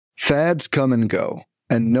Fads come and go,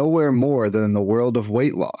 and nowhere more than in the world of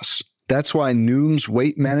weight loss. That's why Noom's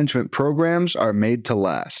weight management programs are made to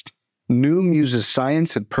last. Noom uses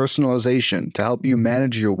science and personalization to help you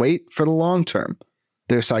manage your weight for the long term.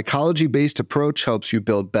 Their psychology-based approach helps you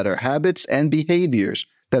build better habits and behaviors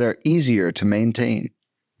that are easier to maintain.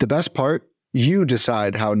 The best part? You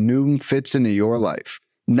decide how Noom fits into your life,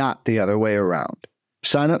 not the other way around.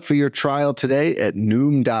 Sign up for your trial today at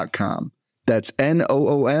Noom.com. That's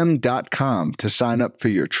Noom.com to sign up for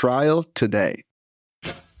your trial today.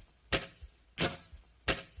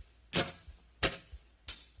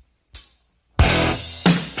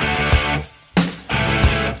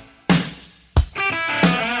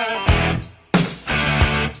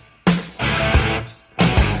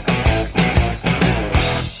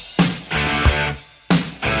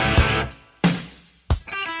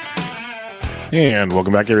 And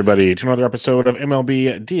welcome back, everybody, to another episode of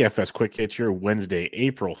MLB DFS Quick Hits, your Wednesday,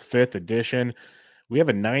 April 5th edition. We have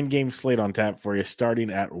a 9-game slate on tap for you starting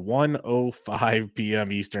at 1:05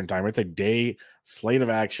 p.m. Eastern Time. It's a day slate of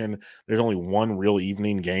action. There's only one real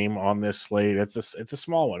evening game on this slate. It's a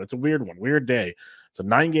small one. It's a weird one. Weird day. It's a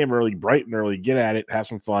 9-game early, bright and early. Get at it. Have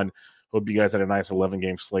some fun. Hope you guys had a nice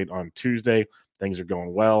 11-game slate on Tuesday. Things are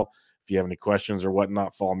going well. If you have any questions or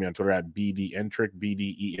whatnot, follow me on Twitter at BDentrek,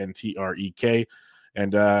 BDENTREK,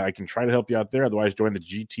 and I can try to help you out there. Otherwise, join the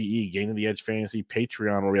GTE, Gaining the Edge Fantasy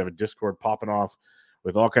Patreon, where we have a Discord popping off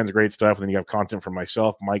with all kinds of great stuff. And then you have content from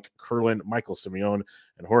myself, Mike Curlin, Michael Simeone,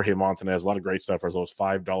 and Jorge Montanez. A lot of great stuff for as low as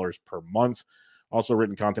 $5 per month. Also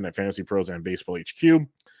written content at Fantasy Pros and Baseball HQ,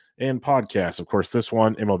 and podcasts. Of course, this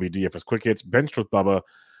one, MLB DFS Quick Hits, Benched with Bubba,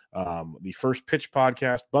 the First Pitch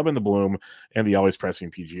podcast, Bub in the Bloom, and the Always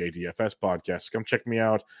Pressing PGA DFS podcast. Come check me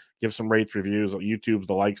out, give some rates, reviews, YouTube's,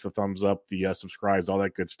 the likes, the thumbs up, the subscribes, all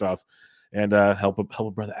that good stuff, and help a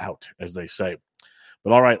brother out, as they say.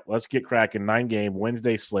 But all right, let's get cracking. 9-game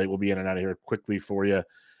Wednesday slate. We'll be in and out of here quickly for you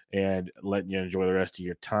and letting you enjoy the rest of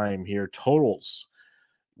your time here. Totals.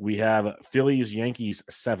 We have Phillies, Yankees,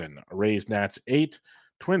 7, Rays, Nats, 8,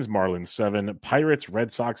 Twins, Marlins, 7, Pirates,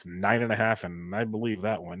 Red Sox, 9.5, and I believe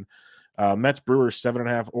that one. Mets, Brewers,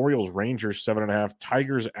 7.5, Orioles, Rangers, 7.5,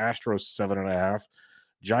 Tigers, Astros, 7.5,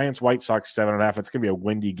 Giants, White Sox, 7.5. It's going to be a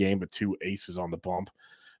windy game, but 2 aces on the bump,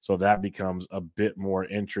 so that becomes a bit more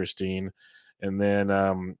interesting. And then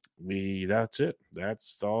that's it.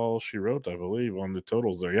 That's all she wrote, I believe, on the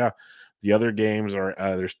totals there. Yeah, the other games are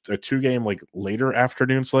there's a 2-game like later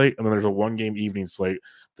afternoon slate, and then there's a 1-game evening slate.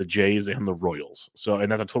 The Jays and the Royals. So,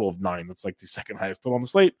 and that's a total of 9. That's like the second highest total on the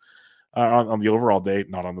slate on the overall day,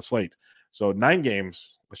 not on the slate. So 9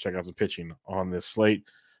 games. Let's check out some pitching on this slate.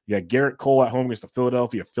 You got Garrett Cole at home against the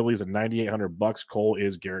Philadelphia Phillies at $9,800. Cole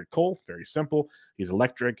is Garrett Cole. Very simple. He's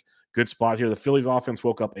electric. Good spot here. The Phillies offense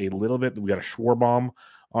woke up a little bit. We got a Schwarbaum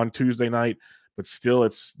on Tuesday night, but still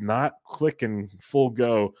it's not clicking full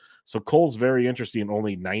go. So Cole's very interesting.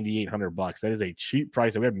 Only $9,800. That is a cheap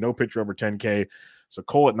price. We have no pitcher over 10K. So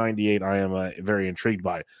Cole at 98, I am very intrigued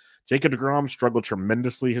by. Jacob deGrom struggled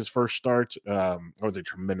tremendously his first start. I would say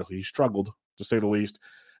tremendously. He struggled, to say the least,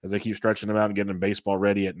 as they keep stretching him out and getting him baseball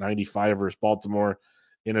ready at 95 versus Baltimore.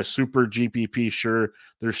 In a super GPP, sure,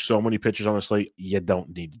 there's so many pitchers on the slate, you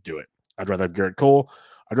don't need to do it. I'd rather have Garrett Cole.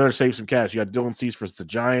 I'd rather save some cash. You got Dylan Cease versus the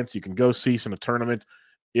Giants. You can go Cease in a tournament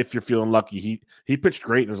if you're feeling lucky. He pitched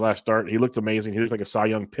great in his last start. He looked amazing. He looked like a Cy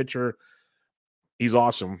Young pitcher. He's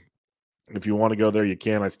awesome. If you want to go there, you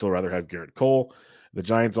can. I'd still rather have Garrett Cole. The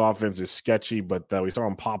Giants' offense is sketchy, but we saw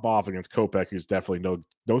him pop off against Kopech, who's definitely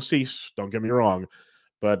no Cease. Don't get me wrong,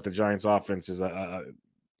 but the Giants' offense is an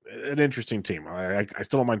interesting team. I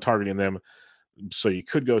still don't mind targeting them, so you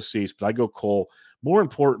could go Cease, but I go Cole. More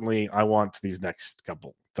importantly, I want these next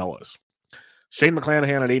couple fellas. Shane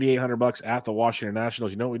McClanahan at $8,800 at the Washington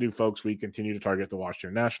Nationals. You know what we do, folks? We continue to target the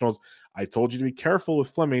Washington Nationals. I told you to be careful with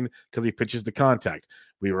Fleming because he pitches to contact.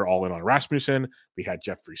 We were all in on Rasmussen. We had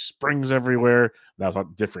Jeffrey Springs everywhere. That was a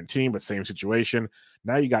different team, but same situation.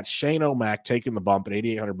 Now you got Shane O'Mac taking the bump at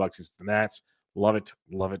 $8,800 against the Nats. Love it,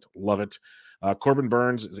 love it, love it. Corbin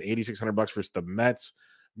Burns is $8,600 versus the Mets.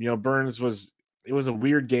 You know, Burns it was a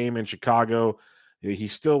weird game in Chicago. He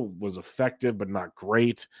still was effective, but not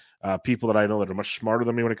great. People that I know that are much smarter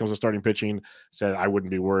than me when it comes to starting pitching said I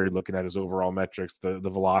wouldn't be worried looking at his overall metrics, the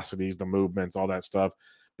velocities, the movements, all that stuff.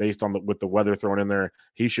 Based on with the weather thrown in there,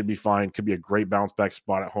 he should be fine. Could be a great bounce back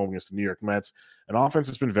spot at home against the New York Mets. And offense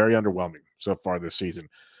has been very underwhelming so far this season.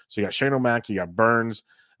 So you got Shane O'Mac, you got Burns,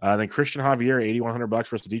 then Christian Javier, $8,100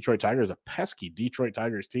 versus the Detroit Tigers, a pesky Detroit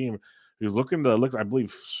Tigers team who's looking to, I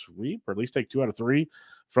believe, sweep or at least take 2 out of 3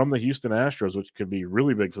 from the Houston Astros, which could be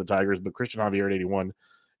really big for the Tigers. But Christian Javier at 81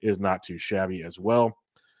 is not too shabby as well.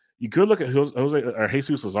 You could look at Jose or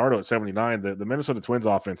Jesus Luzardo at 79. The Minnesota Twins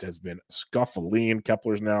offense has been scuffling.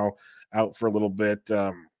 Kepler's now out for a little bit.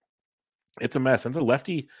 It's a mess. And it's a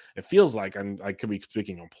lefty. It feels like I could be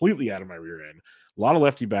speaking completely out of my rear end. A lot of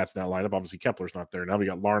lefty bats in that lineup. Obviously, Kepler's not there. Now we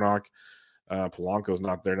got Larnach. Polanco's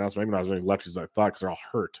not there now, so maybe not as many lefties as I thought because they're all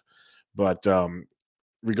hurt. But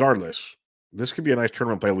regardless, this could be a nice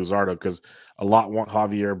tournament play, Luzardo, because a lot want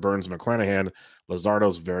Javier, Burns, and McClanahan.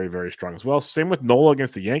 Luzardo's very, very strong as well. Same with Nola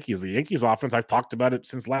against the Yankees. The Yankees offense, I've talked about it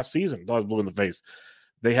since last season. I was blue in the face.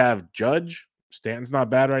 They have Judge. Stanton's not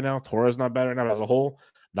bad right now. Torres not bad right now. As a whole,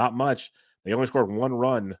 not much. They only scored 1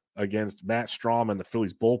 run against Matt Strahm and the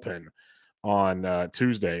Phillies bullpen on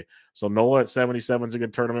Tuesday. So Nola at 77 is a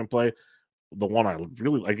good tournament play. The one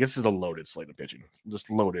I guess is a loaded slate of pitching. Just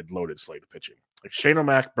loaded slate of pitching. Like Shane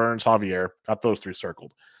O'Mac, Burns, Javier, got those 3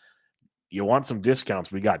 circled. You want some discounts?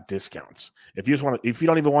 We got discounts. If you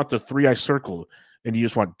don't even want the 3 I circled and you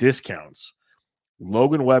just want discounts,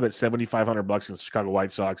 Logan Webb at $7,500 against the Chicago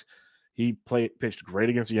White Sox. He pitched great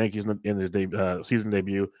against the Yankees in his season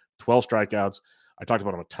debut. 12 strikeouts. I talked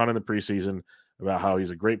about him a ton in the preseason about how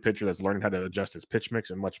he's a great pitcher that's learning how to adjust his pitch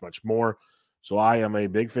mix and much, much more. So I am a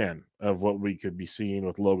big fan of what we could be seeing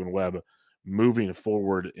with Logan Webb moving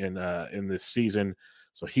forward in this season.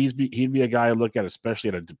 So he'd be a guy I look at, especially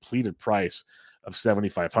at a depleted price of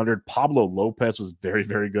 $7,500. Pablo Lopez was very,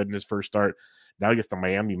 very good in his first start. Now he gets the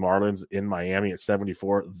Miami Marlins in Miami at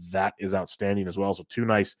 74. That is outstanding as well. So 2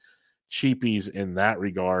 nice cheapies in that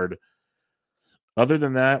regard. Other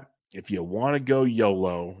than that, if you want to go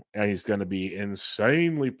YOLO, and he's going to be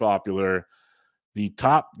insanely popular, the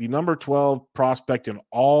number 12 prospect in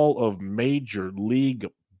all of Major League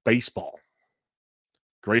Baseball,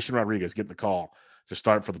 Grayson Rodriguez, getting the call to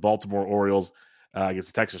start for the Baltimore Orioles against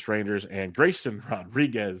the Texas Rangers. And Grayson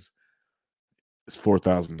Rodriguez is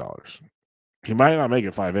 $4,000. He might not make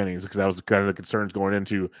it 5 innings because that was kind of the concerns going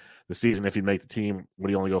into the season. If he'd make the team, would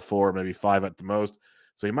he only go 4, maybe 5 at the most?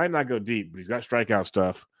 So he might not go deep, but he's got strikeout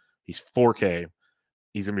stuff. He's 4K.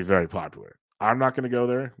 He's going to be very popular. I'm not going to go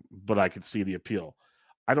there, but I can see the appeal.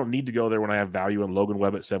 I don't need to go there when I have value in Logan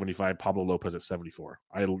Webb at 75, Pablo Lopez at 74.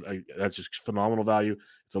 That's just phenomenal value.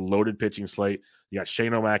 It's a loaded pitching slate. You got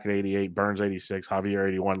Shane O'Mac at 88, Burns 86, Javier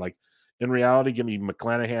 81. Like, in reality, give me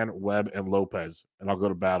McClanahan, Webb, and Lopez, and I'll go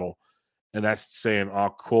to battle. And that's saying,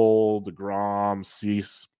 Cole, DeGrom,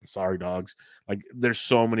 Cease, sorry, dogs. Like, there's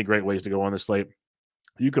so many great ways to go on this slate.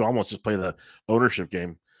 You could almost just play the ownership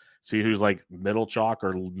game. See who's like middle chalk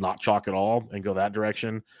or not chalk at all and go that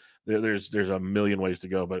direction. There's a million ways to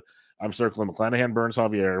go, but I'm circling McClanahan, Burns,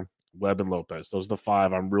 Javier, Webb, and Lopez. Those are the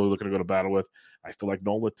 5 I'm really looking to go to battle with. I still like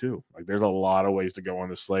Nola too. Like, there's a lot of ways to go on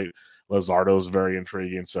this slate. Luzardo's very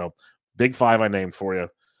intriguing. So big 5 I named for you.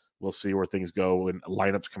 We'll see where things go when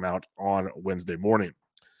lineups come out on Wednesday morning.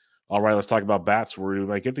 All right, let's talk about bats. We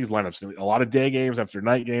might get these lineups. A lot of day games after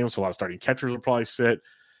night games, so a lot of starting catchers will probably sit.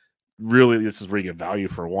 Really, this is where you get value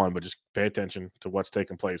for one, but just pay attention to what's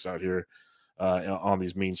taking place out here on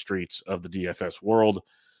these mean streets of the DFS world.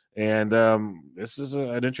 And this is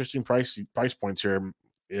an interesting price points here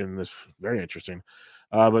in this. Very interesting.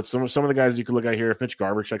 But some of the guys you could look at here, if Mitch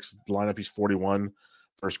Garver checks the lineup, he's 41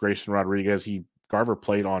 versus Grayson Rodriguez. Garver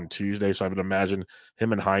played on Tuesday, so I would imagine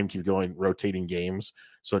him and Heim keep going, rotating games.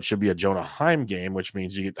 So it should be a Jonah Heim game, which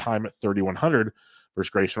means you get Heim at 3,100 versus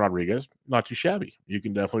Grayson Rodriguez. Not too shabby. You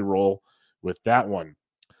can definitely roll with that one.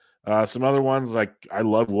 Some other ones, like I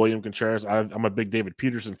love William Contreras. I'm a big David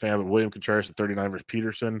Peterson fan, but William Contreras at 39 versus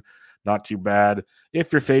Peterson, not too bad.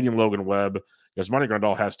 If you're fading Logan Webb, because Monty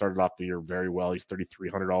Grandal has started off the year very well. He's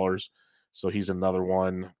 $3,300, so he's another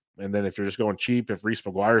one. And then if you're just going cheap, if Reese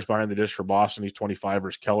McGuire's behind the dish for Boston, he's 25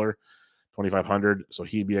 versus Keller, 2,500. So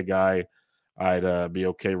he'd be a guy I'd be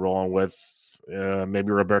okay rolling with.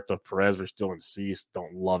 Maybe Roberto Perez. We're still in Cease.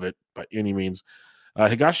 Don't love it by any means.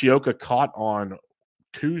 Higashioka caught on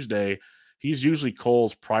Tuesday. He's usually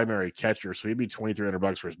Cole's primary catcher, so he'd be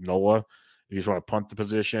 $2,300 for his Nola if you just want to punt the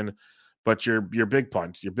position. But your big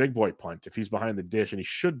punt, your big boy punt, if he's behind the dish, and he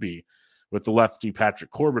should be, with the lefty Patrick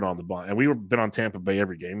Corbin on the bump. And we've been on Tampa Bay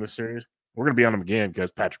every game this series. We're going to be on him again because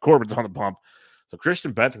Patrick Corbin's on the bump. So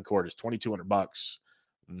Christian Bethancourt is $2,200.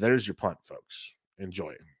 There's your punt, folks.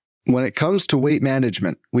 Enjoy it. When it comes to weight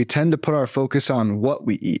management, we tend to put our focus on what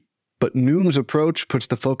we eat, but Noom's approach puts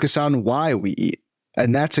the focus on why we eat,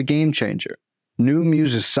 and that's a game changer. Noom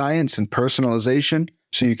uses science and personalization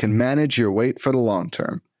so you can manage your weight for the long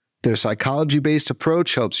term. Their psychology-based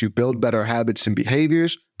approach helps you build better habits and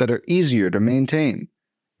behaviors that are easier to maintain.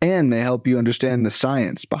 And they help you understand the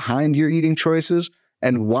science behind your eating choices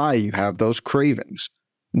and why you have those cravings.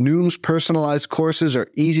 Noom's personalized courses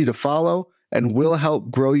are easy to follow and we'll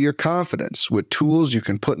help grow your confidence with tools you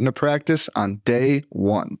can put into practice on day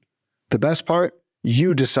one. The best part?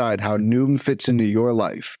 You decide how Noom fits into your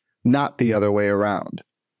life, not the other way around.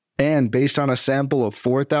 And based on a sample of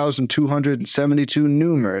 4,272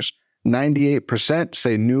 Noomers, 98%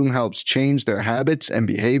 say Noom helps change their habits and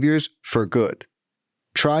behaviors for good.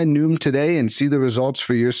 Try Noom today and see the results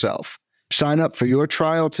for yourself. Sign up for your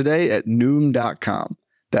trial today at Noom.com.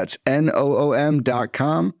 That's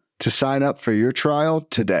Noom.com to sign up for your trial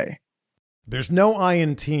today. There's no I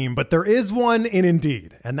in team, but there is one in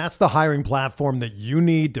Indeed, and that's the hiring platform that you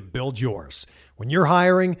need to build yours. When you're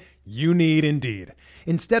hiring, you need Indeed.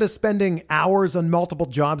 Instead of spending hours on multiple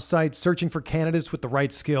job sites searching for candidates with the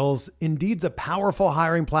right skills, Indeed's a powerful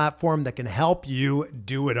hiring platform that can help you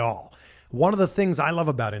do it all. One of the things I love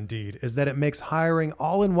about Indeed is that it makes hiring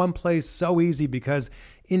all in one place so easy because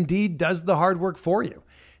Indeed does the hard work for you.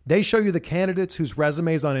 They show you the candidates whose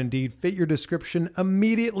resumes on Indeed fit your description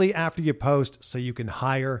immediately after you post so you can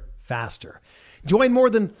hire faster. Join more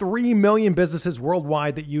than 3 million businesses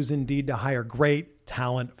worldwide that use Indeed to hire great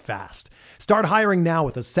talent fast. Start hiring now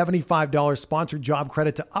with a $75 sponsored job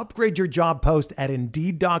credit to upgrade your job post at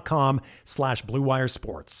Indeed.com/Blue Wire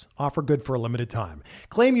Sports. Offer good for a limited time.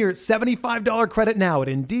 Claim your $75 credit now at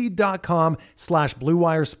Indeed.com/Blue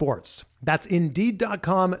Wire Sports. That's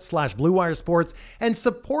Indeed.com/Blue Wire Sports, and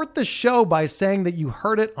support the show by saying that you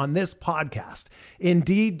heard it on this podcast.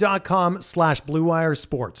 Indeed.com/Blue Wire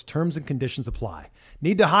Sports. Terms and conditions apply.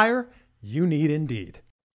 Need to hire? You need Indeed.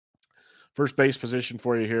 First base position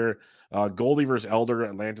for you here. Goldie versus Elder.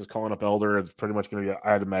 Atlanta's calling up Elder. It's pretty much going to be,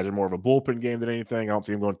 I'd imagine, more of a bullpen game than anything. I don't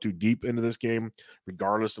see him going too deep into this game,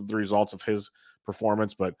 regardless of the results of his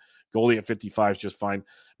performance. But Goldie at 55 is just fine.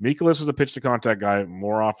 Mikolas is a pitch-to-contact guy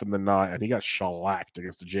more often than not, and he got shellacked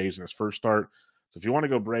against the Jays in his first start. So if you want to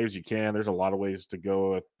go Braves, you can. There's a lot of ways to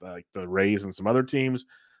go with like the Rays and some other teams.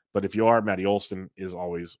 But if you are, Matty Olson is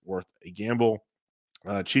always worth a gamble.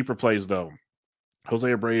 Cheaper plays, though. Jose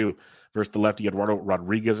Abreu versus the lefty Eduardo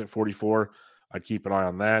Rodriguez at 44. I'd keep an eye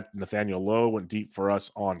on that. Nathaniel Lowe went deep for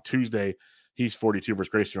us on Tuesday. He's 42 versus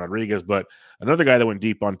Grayson Rodriguez. But another guy that went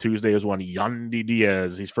deep on Tuesday is one Yandy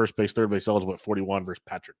Diaz. He's first base, third base eligible at 41 versus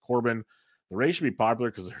Patrick Corbin. The Rays should be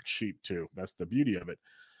popular because they're cheap too. That's the beauty of it.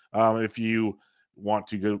 If you want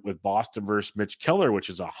to go with Boston versus Mitch Keller, which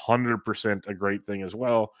is 100% a great thing as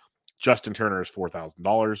well, Justin Turner is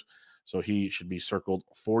 $4,000. So he should be circled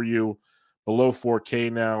for you. Below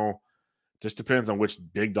 4K now, just depends on which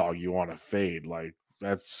big dog you want to fade. Like,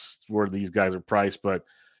 that's where these guys are priced. But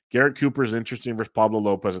Garrett Cooper is interesting versus Pablo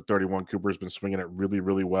Lopez at 31. Cooper's been swinging it really,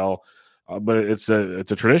 really well. But it's a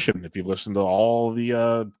tradition. If you've listened to all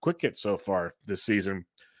the quick hits so far this season,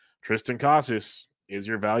 Tristan Casas is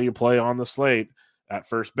your value play on the slate at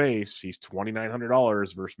first base. He's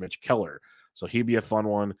 $2,900 versus Mitch Keller. So he'd be a fun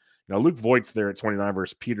one. Now, Luke Voigt's there at 29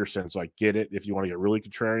 versus Peterson, so I get it if you want to get really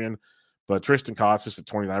contrarian. But Tristan Casas at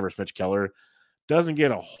 29 versus Mitch Keller doesn't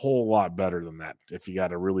get a whole lot better than that, if you got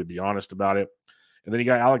to really be honest about it. And then you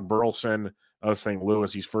got Alec Burleson of St.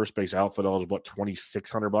 Louis. He's first base outfield eligible,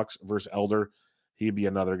 $2,600 versus Elder. He'd be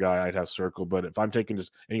another guy I'd have circled. But if I'm taking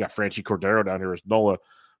just, and you got Franchi Cordero down here as Nola.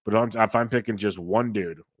 But if I'm picking just one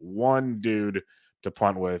dude to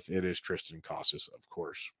punt with, it is Tristan Casas, of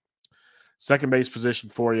course. Second base position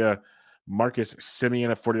for you, Marcus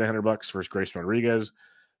Semien at $4,900 versus Grayson Rodriguez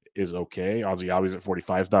is okay. Ozzie Albies at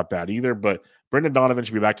 45 is not bad either, but Brendan Donovan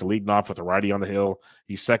should be back to leading off with a righty on the hill.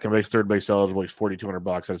 He's second base, third base eligible. He's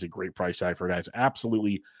 $4,200. That's a great price tag for guys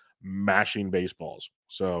absolutely mashing baseballs.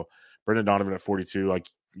 So Brendan Donovan at 42, like,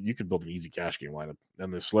 you could build an easy cash game lineup on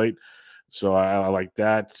this slate. So I like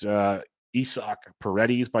that. Isaac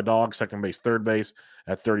Paredes by dog, second base, third base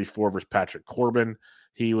at 34 versus Patrick Corbin.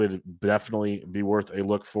 He would definitely be worth a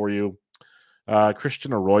look for you.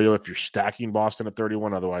 Christian Arroyo, if you're stacking Boston at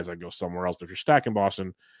 31, otherwise I'd go somewhere else. But if you're stacking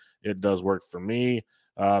Boston, it does work for me.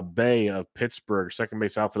 Bay of Pittsburgh, second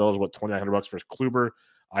base outfield eligible at $2,900 versus Kluber.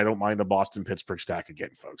 I don't mind a Boston-Pittsburgh stack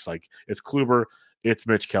again, folks. Like, it's Kluber, it's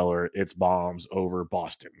Mitch Keller, it's bombs over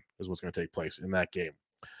Boston is what's going to take place in that game.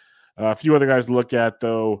 A few other guys to look at,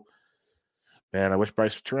 though. Man, I wish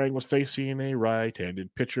Bryce Terang was facing a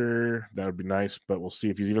right-handed pitcher. That would be nice, but we'll see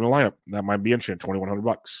if he's even in the lineup. That might be interesting,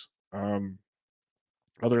 $2,100.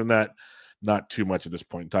 Other than that, not too much at this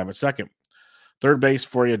point in time. At second, third base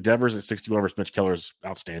for you, Devers at 61 versus Mitch Keller is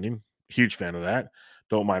outstanding. Huge fan of that.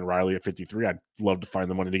 Don't mind Riley at 53. I'd love to find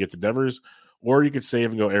the money to get to Devers. Or you could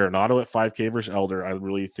save and go Arenado at 5K versus Elder. I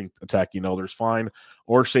really think attacking Elder is fine.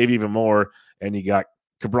 Or save even more, and you got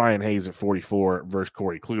Brian Hayes at 44 versus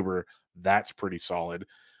Corey Kluber. That's pretty solid.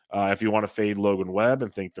 If you want to fade Logan Webb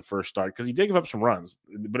and think the first start, because he did give up some runs,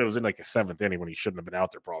 but it was in like a seventh inning when he shouldn't have been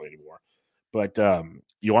out there probably anymore. But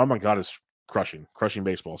Yohan Moncada is crushing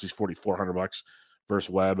baseballs. He's $4,400 versus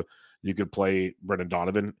Webb. You could play Brendan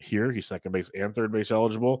Donovan here. He's second base and third base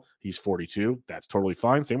eligible. He's 42. That's totally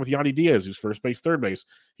fine. Same with Yandy Diaz, who's first base, third base.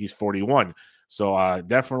 He's 41. So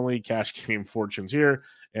definitely cash game fortunes here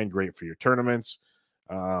and great for your tournaments.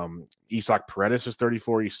 Isaac Paredes is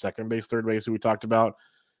 34. He's second base, third base, who we talked about.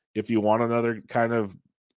 If you want another kind of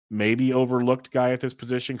maybe overlooked guy at this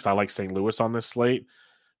position, because I like St. Louis on this slate,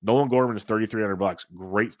 Nolan Gorman is $3,300.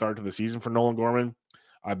 Great start to the season for Nolan Gorman.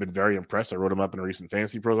 I've been very impressed. I wrote him up in a recent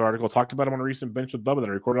Fantasy Pros article. Talked about him on a recent Bench with Bubba that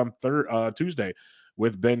I recorded on Tuesday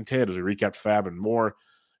with Ben Tidd as we recapped Fab and more.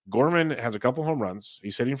 Gorman has a couple home runs.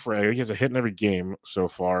 He's hitting for, I think he has a hit in every game so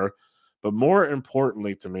far. But more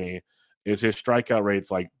importantly to me is his strikeout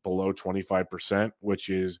rate's like below 25%, which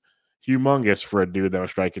is humongous for a dude that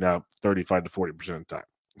was striking out 35 to 40% of the time.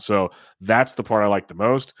 So that's the part I like the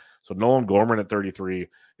most. So Nolan Gorman at 33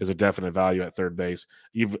 is a definite value at third base,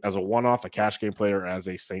 even as a one-off, a cash game player, as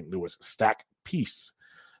a St. Louis stack piece.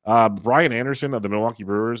 Brian Anderson of the Milwaukee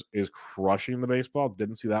Brewers is crushing the baseball.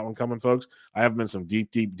 Didn't see that one coming, folks. I have been some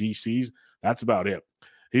deep DCs. That's about it.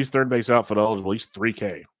 He's third base outfield eligible. He's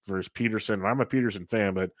 $3K versus Peterson. I'm a Peterson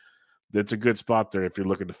fan, but it's a good spot there if you're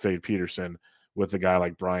looking to fade Peterson with a guy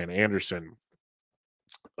like Brian Anderson.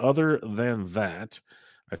 Other than that,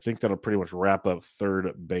 I think that'll pretty much wrap up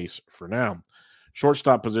third base for now.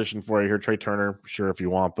 Shortstop position for you here, Trey Turner, sure if you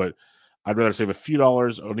want, but I'd rather save a few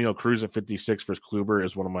dollars. O'Neill Cruz at 56 versus Kluber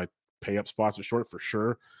is one of my pay-up spots at short for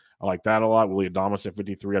sure. I like that a lot. Willie Adames at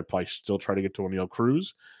 53. I'd probably still try to get to O'Neill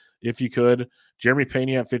Cruz if you could. Jeremy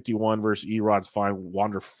Pena at 51 versus Erod's fine.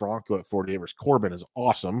 Wander Franco at 48 versus Corbin is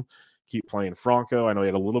awesome. Keep playing Franco. I know he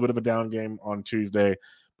had a little bit of a down game on Tuesday,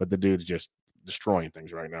 but the dude's just destroying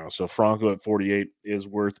things right now. So Franco at 48 is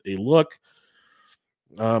worth a look.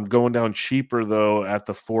 Going down cheaper, though, at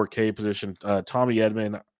the 4K position, Tommy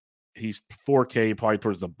Edman, he's 4K, probably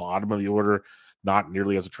towards the bottom of the order. Not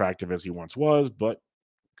nearly as attractive as he once was, but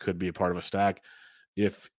could be a part of a stack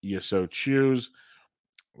if you so choose.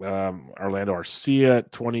 Orlando Arcia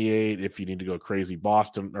at 28. If you need to go crazy,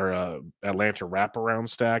 Boston or Atlanta wraparound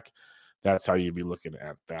stack, that's how you'd be looking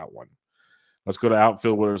at that one. Let's go to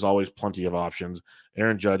outfield where there's always plenty of options.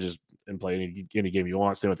 Aaron Judge is in play any game you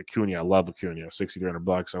want. Same with Acuna. I love Acuna.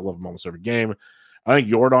 $6,300. I love him almost every game. I think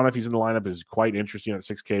Yordan, if he's in the lineup, is quite interesting at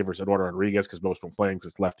 6K versus Eduardo Rodriguez because most don't play him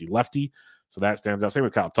because it's lefty-lefty. So that stands out. Same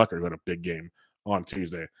with Kyle Tucker, who had a big game on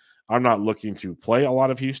Tuesday. I'm not looking to play a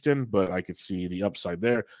lot of Houston, but I could see the upside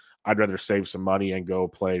there. I'd rather save some money and go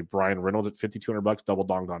play Brian Reynolds at $5,200, double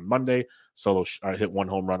donged on Monday. Solo hit one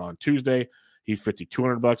home run on Tuesday. He's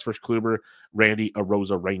 $5,200 versus Kluber. Randy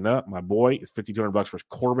Arozarena, my boy, is $5,200 versus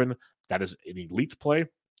Corbin. That is an elite play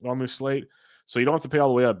on this slate. So you don't have to pay all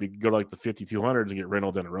the way up. You can go to like the 5,200s and get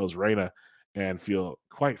Reynolds and Arozarena and feel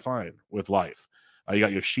quite fine with life. You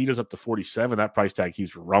got Yoshida's up to 47. That price tag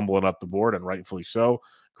keeps rumbling up the board, and rightfully so.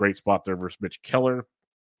 Great spot there versus Mitch Keller.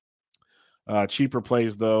 Cheaper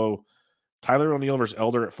plays, though. Tyler O'Neill versus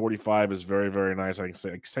Elder at 45 is very, very nice. I can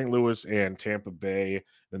say St. Louis and Tampa Bay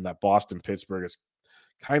and that Boston-Pittsburgh is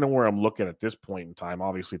kind of where I'm looking at this point in time.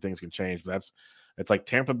 Obviously, things can change, but it's like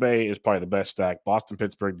Tampa Bay is probably the best stack.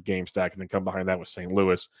 Boston-Pittsburgh, the game stack, and then come behind that with St.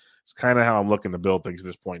 Louis. It's kind of how I'm looking to build things at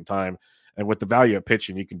this point in time. And with the value of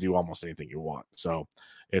pitching, you can do almost anything you want. So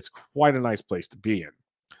it's quite a nice place to be in.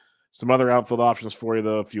 Some other outfield options for you,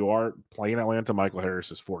 though. If you are playing Atlanta, Michael Harris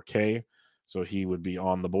is 4K, so he would be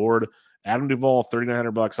on the board. Adam Duvall,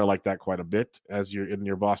 $3,900. I like that quite a bit as you're in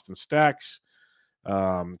your Boston stacks.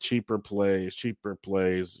 Cheaper plays.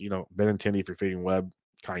 Benintendi if you're fading Webb,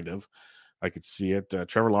 kind of. I could see it.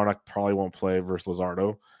 Trevor Larnach probably won't play versus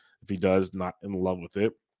Luzardo. If he does, not in love with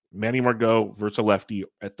it. Manny Margot versus a lefty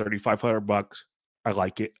at $3,500. I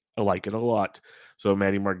like it. I like it a lot. So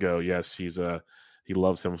Manny Margot, yes, he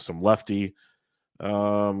loves him some lefty.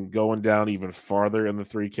 Going down even farther in the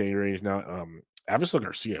 3K range now. Avisel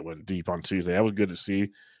Garcia went deep on Tuesday. That was good to see.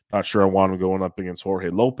 Not sure I want him going up against Jorge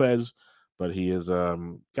Lopez, but he is got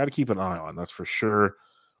to keep an eye on. That's for sure.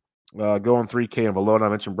 Going 3K and below. And I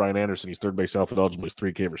mentioned Brian Anderson. He's third base outfield eligible. He's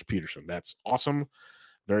 3K versus Peterson. That's awesome.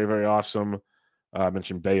 Very, very awesome. I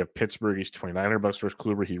mentioned Bay of Pittsburgh. He's $2,900 versus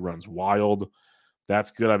Kluber. He runs wild.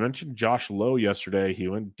 That's good. I mentioned Josh Lowe yesterday. He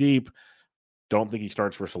went deep. Don't think he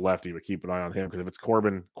starts versus a lefty, but keep an eye on him because if it's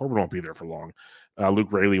Corbin won't be there for long.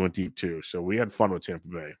 Luke Raley went deep too. So we had fun with Tampa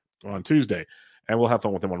Bay on Tuesday, and we'll have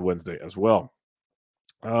fun with him on Wednesday as well.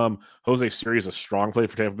 Jose Siri is a strong play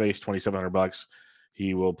for Tampa Bay. He's $2,700.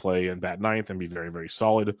 He will play in bat ninth and be very, very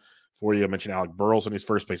solid. for you. I mentioned Alec Burrows in his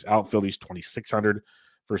first place outfield. He's 2,600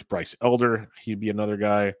 versus Bryce Elder. He'd be another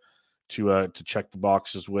guy to check the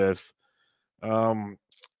boxes with. Other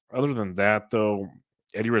than that, though,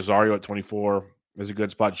 Eddie Rosario at 24 is a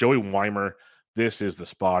good spot. Joey Weimer, this is the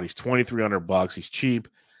spot. He's $2,300. He's cheap.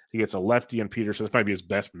 He gets a lefty and Peterson. This might be his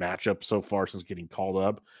best matchup so far since getting called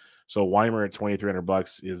up. So Weimer at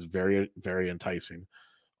 $2,300 is very, very enticing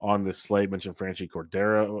on this slate. Mentioned Franchi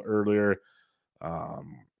Cordero earlier.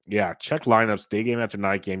 Check lineups. Day game after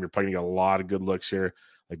night game. You're probably going to get a lot of good looks here.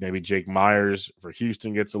 Like maybe Jake Myers for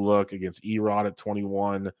Houston gets a look against Erod at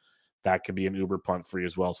 21. That could be an uber punt for you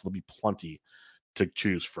as well. So there'll be plenty to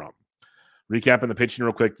choose from. Recapping the pitching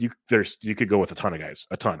real quick, you could go with a ton of guys,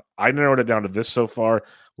 a ton. I narrowed it down to this so far.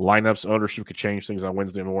 Lineups, ownership could change things on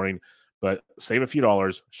Wednesday morning, but save a few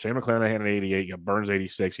dollars. Shane McClanahan at 88, you got Burns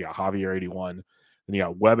 86, you got Javier 81, then you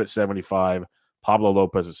got Webb at 75, Pablo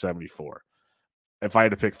Lopez at 74. If I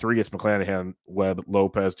had to pick three, it's McClanahan, Webb,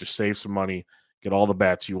 Lopez. Just save some money, get all the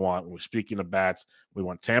bats you want. Speaking of bats, we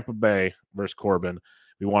want Tampa Bay versus Corbin.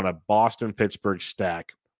 We want a Boston-Pittsburgh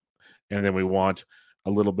stack. And then we want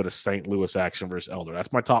a little bit of St. Louis action versus Elder.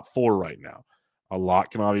 That's my top four right now. A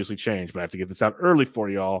lot can obviously change, but I have to get this out early for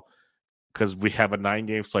y'all because we have a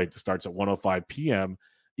 9-game slate that starts at 1:05 p.m.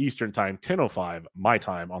 Eastern time, 10:05 my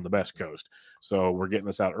time on the Best Coast. So we're getting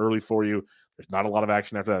this out early for you. There's not a lot of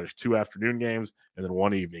action after that. There's 2 afternoon games and then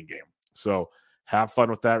 1 evening game. So have fun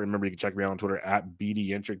with that. Remember, you can check me out on Twitter at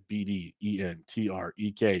BDentrek,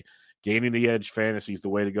 BDENTREK. Gaining the Edge Fantasy is the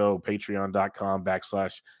way to go.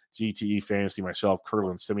 Patreon.com/GTE Fantasy. Myself,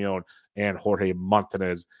 Curlin Simeone, and Jorge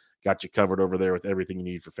Montanez got you covered over there with everything you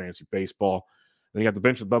need for fantasy baseball. Then you got the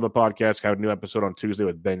Bench with Bubba podcast. Got a new episode on Tuesday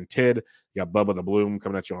with Ben Tidd. You got Bubba the Bloom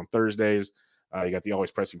coming at you on Thursdays. You got the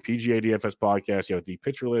Always Pressing PGA DFS podcast. You have the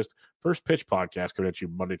Pitcher List First Pitch podcast coming at you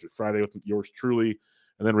Monday through Friday with yours truly,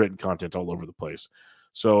 and then written content all over the place.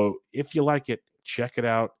 So if you like it, check it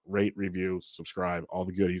out, rate, review, subscribe, all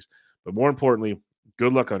the goodies. But more importantly,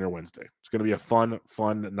 good luck on your Wednesday. It's going to be a fun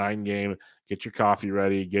 9-game. Get your coffee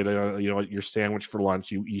ready. Get your sandwich for lunch,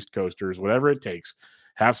 you East Coasters, whatever it takes.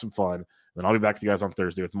 Have some fun. Then I'll be back with you guys on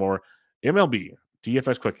Thursday with more MLB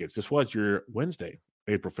DFS Quick Hits. This was your Wednesday,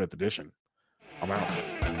 April 5th edition. I'm out.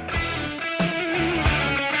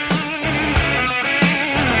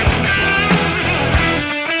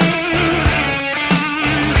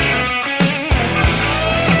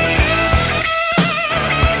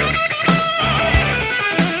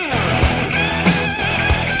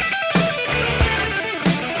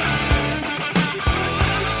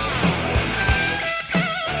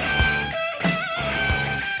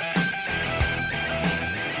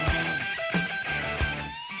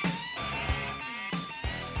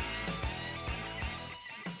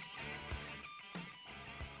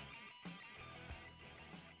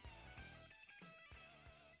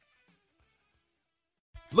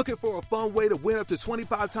 Looking for a fun way to win up to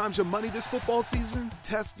 25 times your money this football season?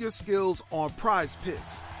 Test your skills on Prize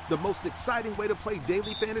Picks, the most exciting way to play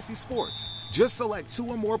daily fantasy sports. Just select 2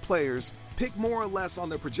 or more players, pick more or less on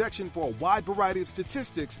their projection for a wide variety of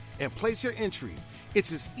statistics, and place your entry.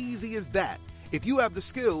 It's as easy as that. If you have the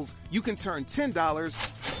skills, you can turn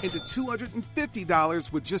 $10 into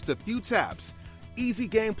 $250 with just a few taps. Easy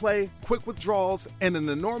gameplay, quick withdrawals, and an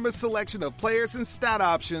enormous selection of players and stat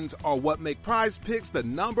options are what make Prize Picks the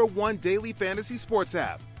 #1 daily fantasy sports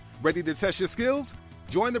app. Ready to test your skills?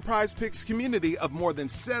 Join the Prize Picks community of more than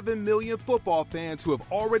 7 million football fans who have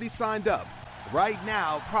already signed up. Right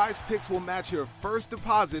now, Prize Picks will match your first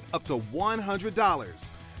deposit up to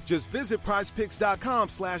 $100. Just visit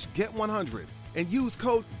prizepicks.com/get100 and use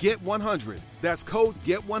code GET100. That's code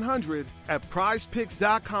GET100 at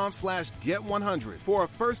prizepicks.com/get100 for a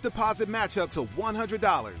first deposit match up to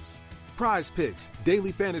 $100. Prize Picks,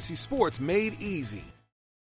 daily fantasy sports made easy.